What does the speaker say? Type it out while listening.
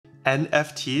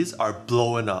NFTs are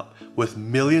blowing up, with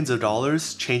millions of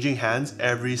dollars changing hands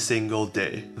every single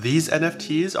day. These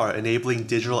NFTs are enabling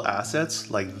digital assets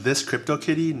like this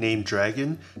CryptoKitty named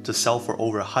Dragon to sell for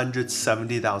over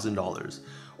 $170,000,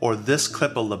 or this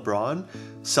clip of LeBron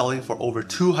selling for over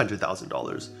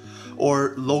 $200,000,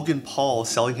 or Logan Paul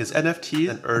selling his NFT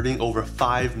and earning over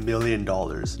 $5 million.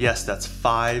 Yes, that's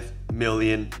 $5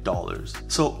 million.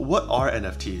 So what are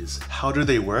NFTs? How do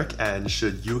they work, and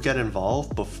should you get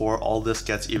involved before all this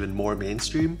gets even more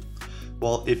mainstream?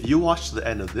 Well, if you watch to the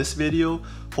end of this video,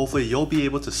 hopefully you'll be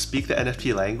able to speak the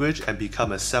NFT language and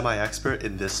become a semi-expert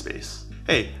in this space.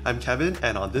 Hey, I'm Kevin,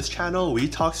 and on this channel, we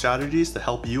talk strategies to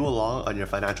help you along on your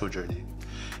financial journey.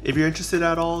 If you're interested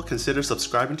at all, consider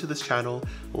subscribing to this channel,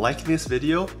 liking this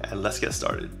video, and let's get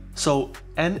started. So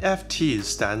NFTs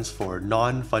stands for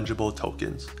Non-Fungible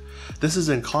Tokens. This is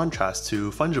in contrast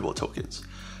to fungible tokens.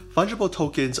 Fungible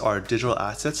tokens are digital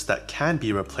assets that can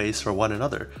be replaced for one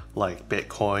another, like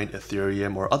Bitcoin,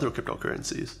 Ethereum, or other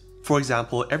cryptocurrencies. For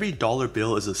example, every dollar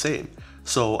bill is the same,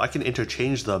 so I can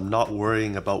interchange them not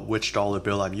worrying about which dollar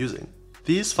bill I'm using.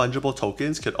 These fungible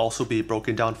tokens could also be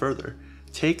broken down further.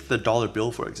 Take the dollar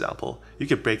bill for example. You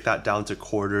could break that down to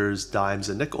quarters, dimes,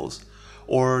 and nickels.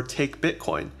 Or take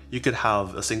Bitcoin. You could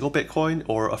have a single Bitcoin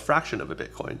or a fraction of a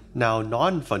Bitcoin. Now,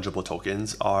 non-fungible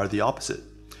tokens are the opposite.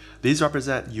 These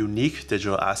represent unique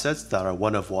digital assets that are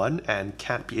one of one and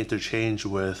can't be interchanged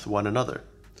with one another.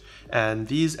 And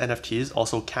these NFTs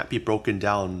also can't be broken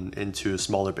down into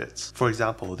smaller bits. For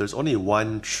example, there's only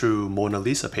one true Mona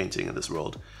Lisa painting in this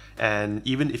world, and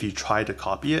even if you try to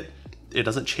copy it, it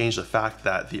doesn't change the fact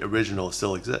that the original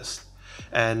still exists.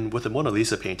 And with the Mona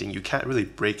Lisa painting, you can't really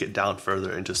break it down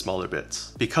further into smaller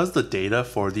bits. Because the data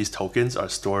for these tokens are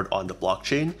stored on the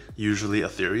blockchain, usually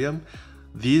Ethereum,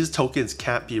 these tokens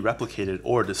can't be replicated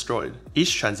or destroyed.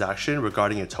 Each transaction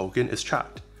regarding a token is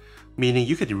tracked, meaning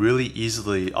you could really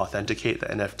easily authenticate the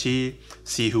NFT,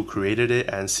 see who created it,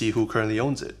 and see who currently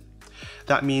owns it.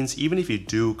 That means even if you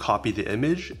do copy the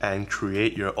image and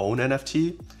create your own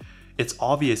NFT, it's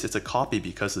obvious it's a copy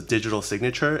because the digital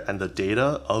signature and the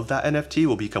data of that NFT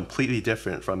will be completely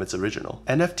different from its original.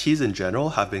 NFTs in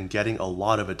general have been getting a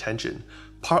lot of attention,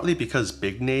 partly because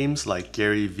big names like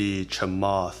Gary Vee,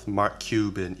 Chamath, Mark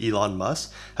Cuban, Elon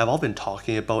Musk have all been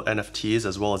talking about NFTs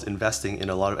as well as investing in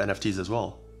a lot of NFTs as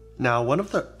well. Now, one of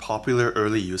the popular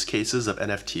early use cases of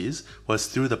NFTs was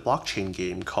through the blockchain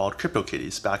game called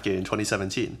CryptoKitties back in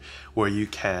 2017, where you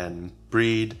can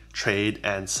breed, trade,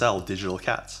 and sell digital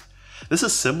cats. This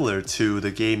is similar to the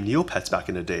game Neopets back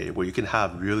in the day, where you can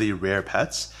have really rare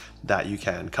pets that you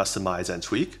can customize and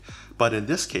tweak, but in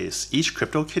this case, each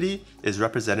CryptoKitty is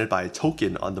represented by a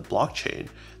token on the blockchain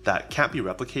that can't be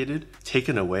replicated,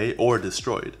 taken away, or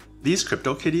destroyed. These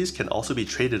CryptoKitties can also be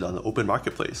traded on the open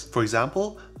marketplace. For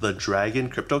example, the Dragon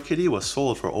CryptoKitty was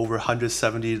sold for over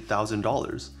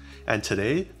 $170,000, and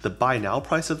today, the buy now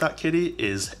price of that kitty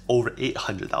is over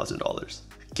 $800,000.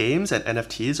 Games and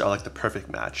NFTs are like the perfect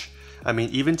match. I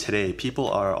mean, even today, people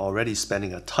are already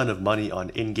spending a ton of money on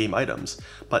in-game items,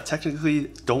 but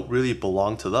technically don't really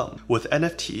belong to them. With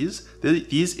NFTs,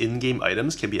 these in-game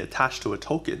items can be attached to a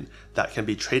token that can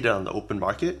be traded on the open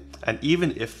market, and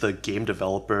even if the game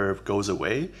developer goes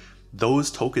away,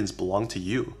 those tokens belong to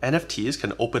you. NFTs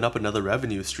can open up another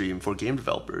revenue stream for game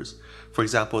developers. For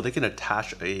example, they can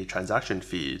attach a transaction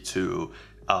fee to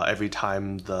every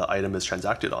time the item is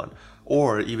transacted on,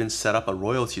 or even set up a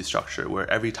royalty structure where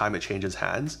every time it changes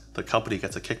hands, the company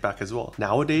gets a kickback as well.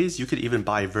 Nowadays, you could even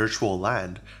buy virtual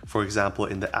land, for example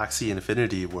in the Axie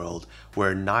Infinity world,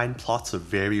 where 9 plots of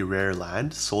very rare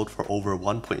land sold for over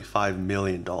 $1.5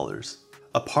 million.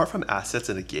 Apart from assets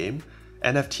in a game,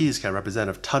 NFTs can represent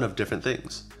a ton of different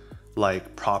things,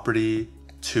 like property,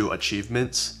 to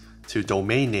achievements, to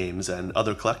domain names and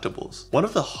other collectibles. One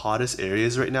of the hottest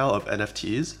areas right now of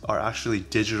NFTs are actually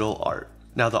digital art.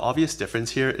 Now, the obvious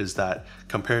difference here is that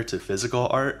compared to physical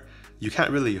art, you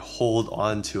can't really hold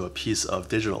on to a piece of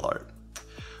digital art.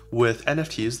 With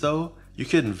NFTs though, you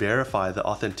can verify the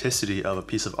authenticity of a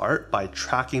piece of art by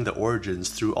tracking the origins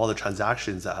through all the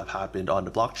transactions that have happened on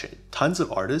the blockchain. Tons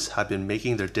of artists have been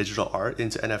making their digital art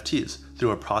into NFTs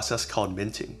through a process called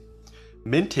minting.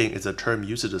 Minting is a term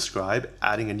used to describe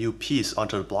adding a new piece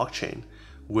onto the blockchain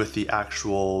with the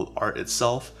actual art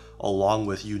itself, along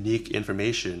with unique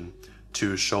information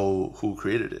to show who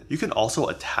created it. You can also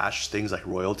attach things like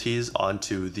royalties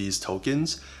onto these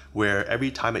tokens, where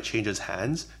every time it changes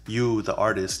hands, you, the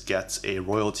artist, gets a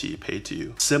royalty paid to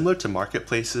you. Similar to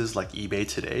marketplaces like eBay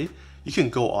today, you can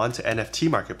go on to NFT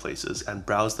marketplaces and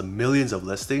browse the millions of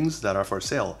listings that are for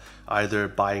sale, either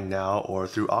buying now or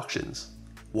through auctions.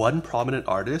 One prominent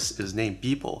artist is named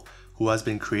Beeple, who has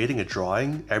been creating a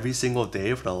drawing every single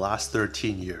day for the last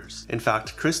 13 years. In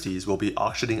fact, Christie's will be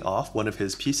auctioning off one of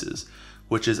his pieces,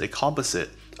 which is a composite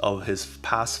of his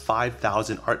past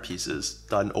 5,000 art pieces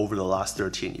done over the last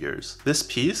 13 years. This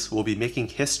piece will be making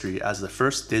history as the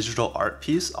first digital art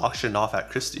piece auctioned off at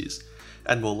Christie's,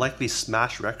 and will likely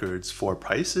smash records for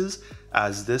prices,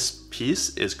 as this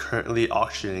piece is currently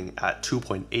auctioning at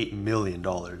 $2.8 million.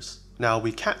 Now,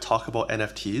 we can't talk about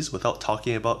NFTs without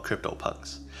talking about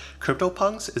CryptoPunks.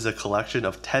 CryptoPunks is a collection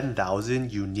of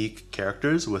 10,000 unique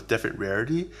characters with different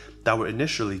rarity that were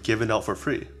initially given out for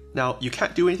free. Now, you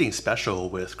can't do anything special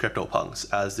with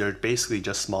CryptoPunks, as they're basically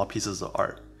just small pieces of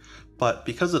art. But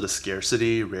because of the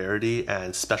scarcity, rarity,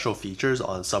 and special features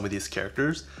on some of these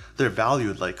characters, they're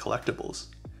valued like collectibles.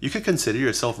 You could consider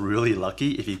yourself really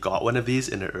lucky if you got one of these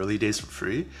in the early days for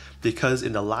free, because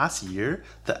in the last year,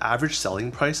 the average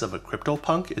selling price of a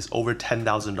CryptoPunk is over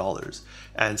 $10,000,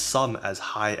 and some as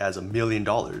high as $1 million.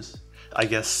 I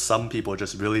guess some people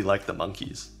just really like the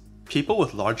monkeys. People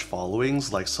with large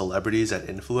followings like celebrities and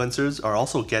influencers are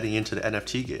also getting into the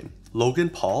NFT game. Logan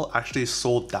Paul actually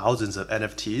sold thousands of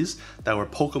NFTs that were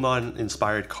Pokemon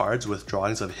inspired cards with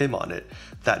drawings of him on it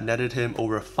that netted him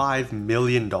over $5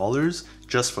 million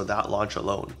just for that launch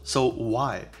alone. So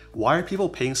why? Why are people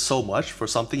paying so much for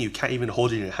something you can't even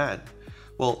hold in your hand?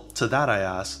 Well, to that I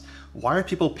ask, why are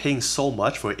people paying so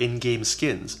much for in-game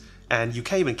skins? And you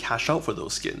can't even cash out for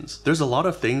those skins. There's a lot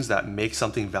of things that make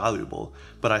something valuable,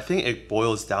 but I think it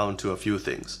boils down to a few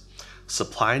things: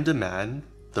 supply and demand,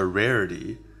 the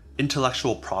rarity,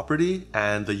 intellectual property,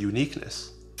 and the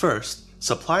uniqueness. First,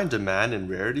 supply and demand and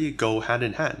rarity go hand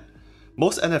in hand.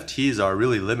 Most NFTs are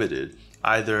really limited,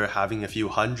 either having a few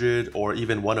hundred or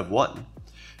even one of one.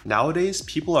 Nowadays,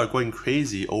 people are going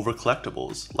crazy over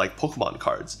collectibles like Pokemon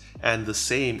cards, and the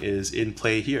same is in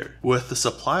play here. With the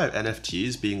supply of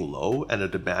NFTs being low and the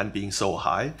demand being so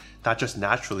high, that just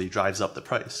naturally drives up the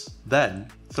price.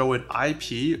 Then, throw in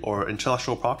IP or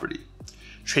intellectual property.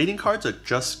 Trading cards are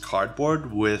just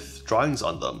cardboard with drawings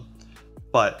on them,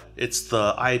 but it's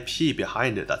the IP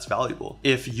behind it that's valuable.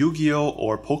 If Yu-Gi-Oh!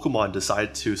 Or Pokemon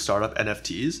decide to start up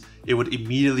NFTs, it would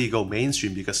immediately go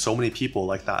mainstream because so many people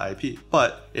like that IP.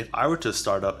 But if I were to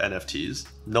start up NFTs,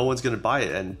 no one's gonna buy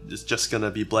it and it's just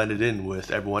gonna be blended in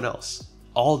with everyone else.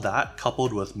 All that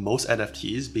coupled with most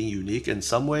NFTs being unique in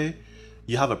some way,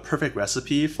 you have a perfect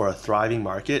recipe for a thriving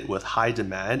market with high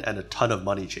demand and a ton of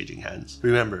money changing hands.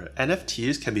 Remember,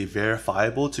 NFTs can be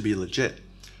verifiable to be legit.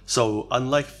 So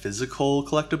unlike physical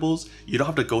collectibles, you don't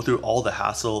have to go through all the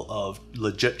hassle of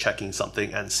legit checking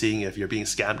something and seeing if you're being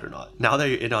scammed or not. Now that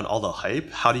you're in on all the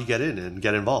hype, how do you get in and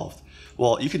get involved?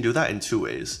 Well, you can do that in two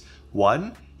ways.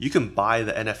 One, you can buy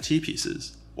the NFT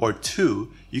pieces. Or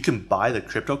two, you can buy the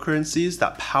cryptocurrencies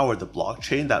that power the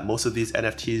blockchain that most of these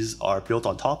NFTs are built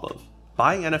on top of.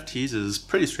 Buying NFTs is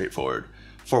pretty straightforward.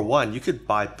 For one, you could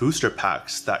buy booster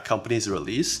packs that companies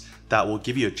release that will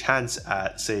give you a chance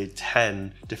at, say,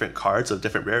 10 different cards of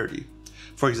different rarity.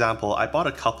 For example, I bought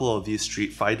a couple of these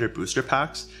Street Fighter booster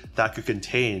packs that could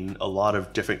contain a lot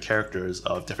of different characters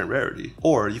of different rarity.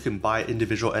 Or you can buy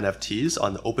individual NFTs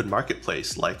on the open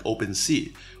marketplace like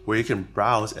OpenSea, where you can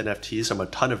browse NFTs from a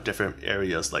ton of different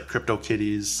areas like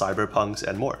CryptoKitties, Cyberpunks,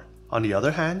 and more. On the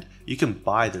other hand, you can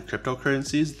buy the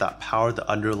cryptocurrencies that power the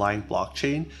underlying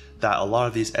blockchain that a lot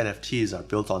of these NFTs are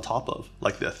built on top of,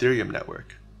 like the Ethereum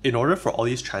network. In order for all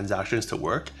these transactions to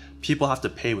work, people have to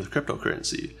pay with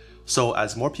cryptocurrency. So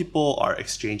as more people are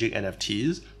exchanging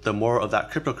NFTs, the more of that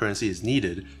cryptocurrency is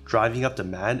needed, driving up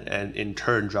demand and in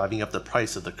turn driving up the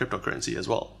price of the cryptocurrency as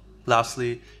well.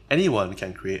 Lastly, anyone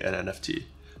can create an NFT.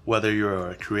 Whether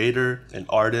you're a creator, an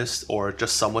artist, or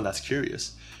just someone that's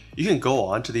curious. You can go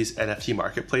on to these NFT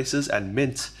marketplaces and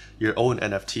mint your own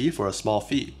NFT for a small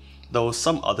fee, though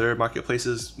some other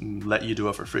marketplaces let you do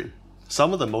it for free.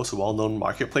 Some of the most well-known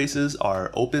marketplaces are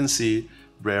OpenSea,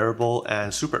 Rarible,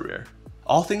 and SuperRare.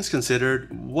 All things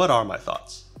considered, what are my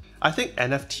thoughts? I think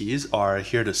NFTs are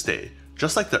here to stay.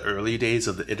 Just like the early days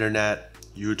of the internet,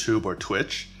 YouTube, or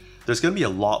Twitch, there's going to be a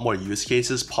lot more use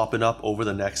cases popping up over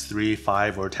the next 3,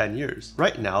 5, or 10 years.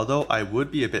 Right now though, I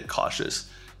would be a bit cautious.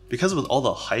 Because with all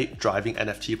the hype driving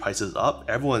NFT prices up,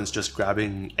 everyone's just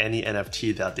grabbing any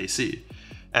NFT that they see.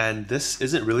 And this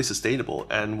isn't really sustainable,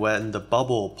 and when the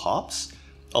bubble pops,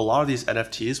 a lot of these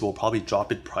NFTs will probably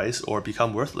drop in price or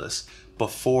become worthless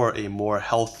before a more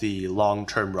healthy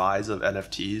long-term rise of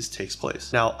NFTs takes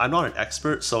place. Now, I'm not an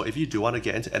expert, so if you do want to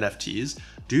get into NFTs,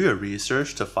 do your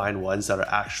research to find ones that are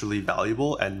actually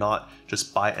valuable and not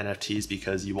just buy NFTs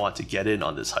because you want to get in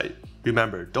on this hype.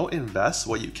 Remember, don't invest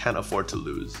what you can't afford to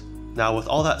lose. Now with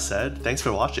all that said, thanks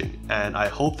for watching, and I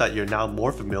hope that you're now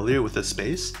more familiar with this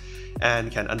space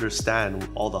and can understand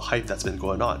all the hype that's been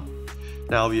going on.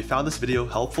 Now if you found this video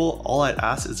helpful, all I'd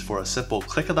ask is for a simple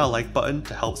click of that like button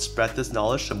to help spread this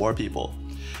knowledge to more people.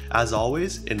 As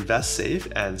always, invest safe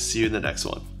and see you in the next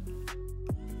one.